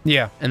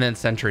 Yeah. And then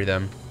sentry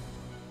them.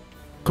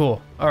 Cool.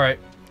 All right.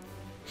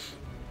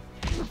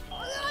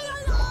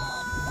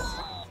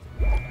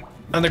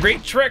 And the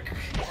great trick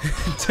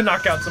to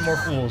knock out some more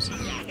fools.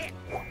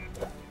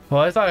 Well,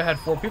 I thought I had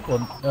 4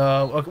 people.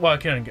 Well, I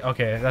couldn't.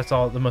 Okay, that's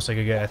all the most I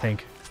could get, I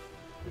think.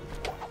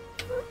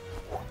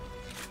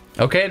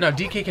 Okay, now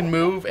DK can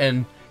move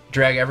and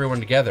drag everyone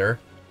together.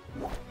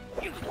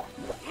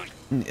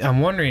 I'm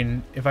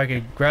wondering if I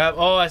could grab.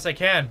 Oh, yes, I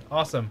can.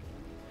 Awesome.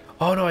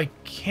 Oh no, I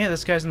can't.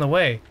 This guy's in the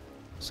way.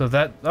 So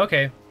that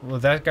okay. Well,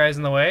 that guy's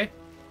in the way.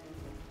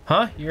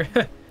 Huh? You're.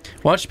 Why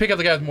don't you pick up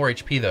the guy with more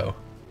HP though?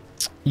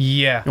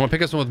 Yeah. You want to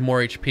pick up someone with more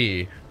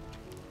HP.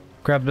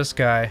 Grab this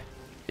guy.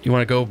 You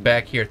want to go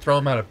back here, throw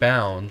him out of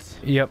bounds.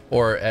 Yep.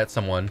 Or at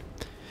someone.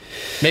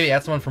 Maybe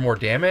at someone for more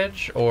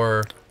damage,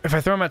 or... If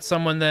I throw him at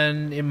someone,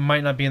 then it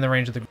might not be in the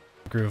range of the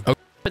groove. Okay.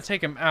 To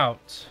take him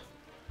out.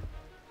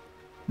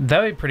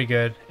 That would be pretty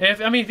good. If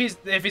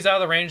he's out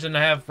of the range, then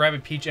I have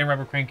Rabbid Peach and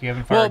Rabbid Cranky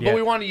haven't fired yet. But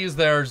we want to use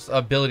their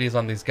abilities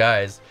on these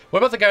guys. What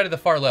about the guy to the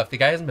far left? The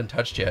guy hasn't been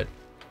touched yet.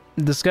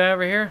 This guy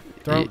over here?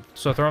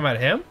 So throw him at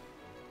him?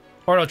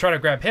 Or no, try to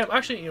grab him.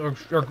 Actually, or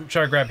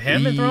try to grab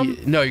him and throw him?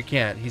 No, you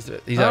can't. He's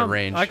out of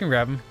range. I can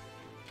grab him.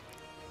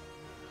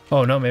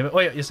 Oh, no, maybe. Oh,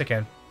 yeah, yes, I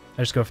can.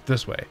 I just go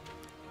this way.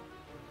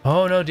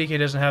 Oh, no, DK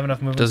doesn't have enough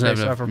movement. Doesn't have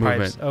enough movement.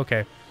 Pipes.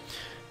 Okay.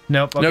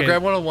 Nope. Okay. No,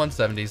 grab one of the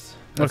 170s.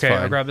 That's okay,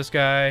 fine. I'll grab this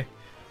guy.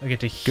 I'll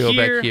get to here. Go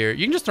back here.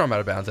 You can just throw him out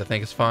of bounds, I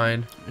think. It's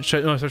fine.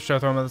 Should I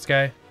throw him at this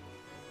guy?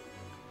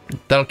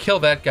 That'll kill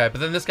that guy,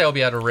 but then this guy will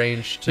be out of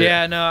range too.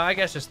 Yeah, no, I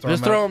guess just throw him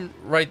out. Throw him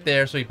right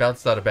there so he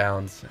bounces out of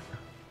bounds.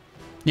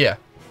 Yeah.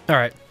 All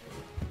right.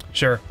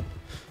 Sure.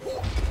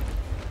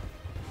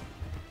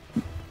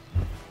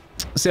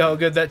 See how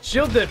good that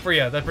shield did for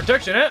you. That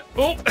protection, eh?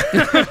 Oh.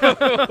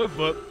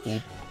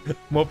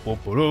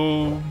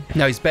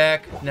 Now he's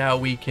back. Now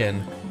we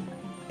can.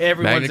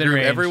 Everyone's in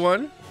range.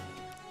 Everyone.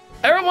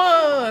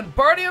 Everyone!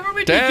 Party over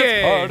me,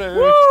 DK! Party.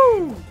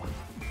 Woo!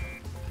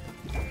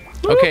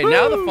 Okay,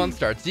 now the fun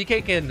starts.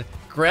 DK can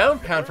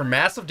ground pound for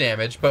massive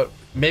damage, but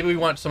maybe we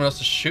want someone else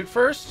to shoot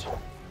first.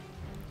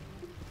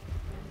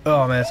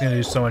 Oh man, it's gonna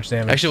do so much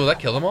damage. Actually, will that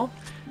kill them all?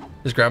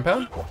 This ground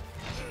pound?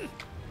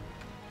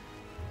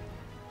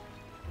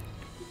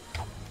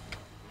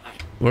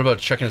 What about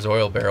chucking his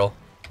oil barrel?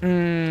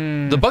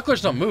 The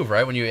bucklers don't move,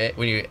 right? When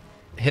you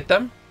hit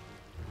them?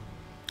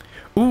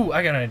 Ooh,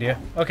 I got an idea.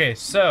 Okay,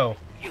 so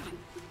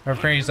our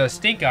friend is a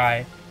stink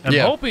eye. I'm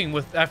hoping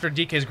with after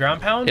DK's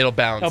ground pound, it'll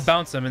bounce. It'll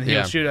bounce him and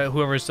he'll shoot at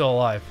whoever is still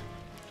alive.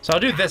 So I'll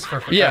do this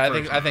for yeah.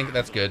 I think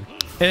that's good.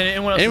 And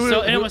anyone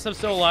else is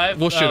still alive,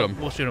 we'll shoot him.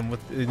 We'll shoot him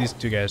with these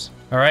 2 guys.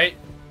 All right.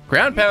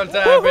 Ground pound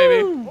time,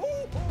 baby.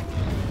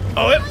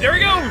 Oh, yep, there we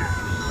go.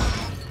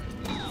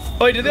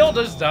 Wait, did they all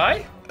just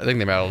die? I think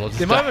they might have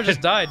They might have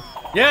just died.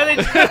 Yeah, they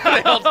did.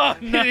 They all,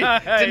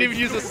 didn't even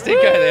use a stink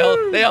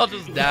eye. They all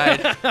just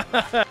died.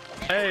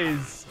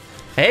 Nice.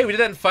 Hey, we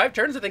did that in 5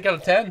 turns, I think, out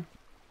of 10.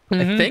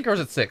 I think, or was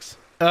it 6?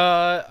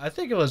 I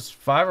think it was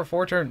 5 or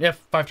 4 turns. Yeah,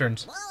 5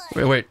 turns.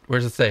 Wait,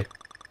 where's it say?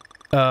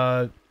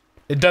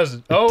 It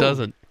doesn't. Oh, it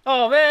doesn't.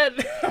 Oh man,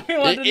 we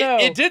wanted to know.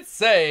 It did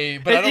say,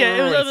 but I don't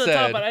remember what it said.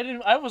 Top, but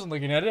I wasn't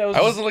looking at it. I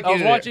wasn't looking at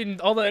it. I was watching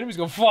all the enemies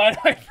go flying.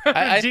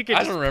 I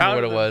don't remember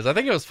what it was. I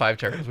think it was 5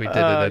 turns we did it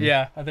then.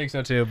 Yeah, I think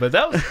so too. But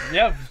that was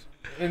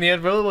in the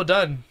end really well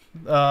done.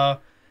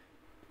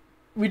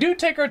 We do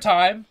take our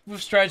time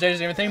with strategizing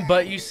and everything,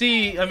 but you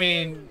see, I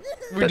mean,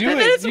 we do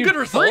it some good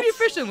results. Pretty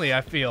efficiently, I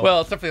feel.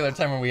 Well, except for the other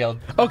time when we all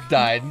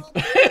died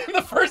in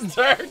the first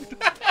turn.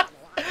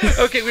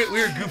 Okay, we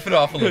were goofing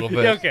off a little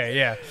bit. Okay,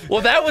 yeah.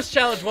 Well, that was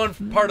challenge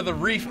 1, part of the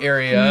reef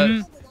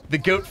area. The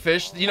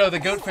goatfish. You know, the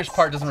goatfish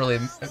part doesn't really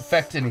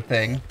affect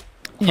anything.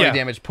 20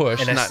 damage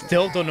push. And I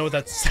still don't know what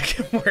that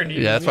second word means.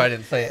 Yeah, that's why I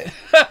didn't say it.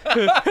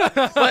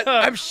 But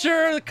I'm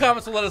sure the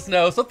comments will let us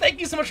know. So thank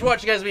you so much for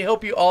watching, guys. We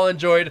hope you all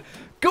enjoyed.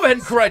 Go ahead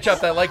and karate chop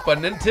that like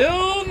button.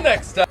 Until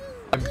next time.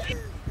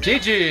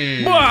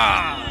 GG.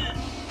 Mwah!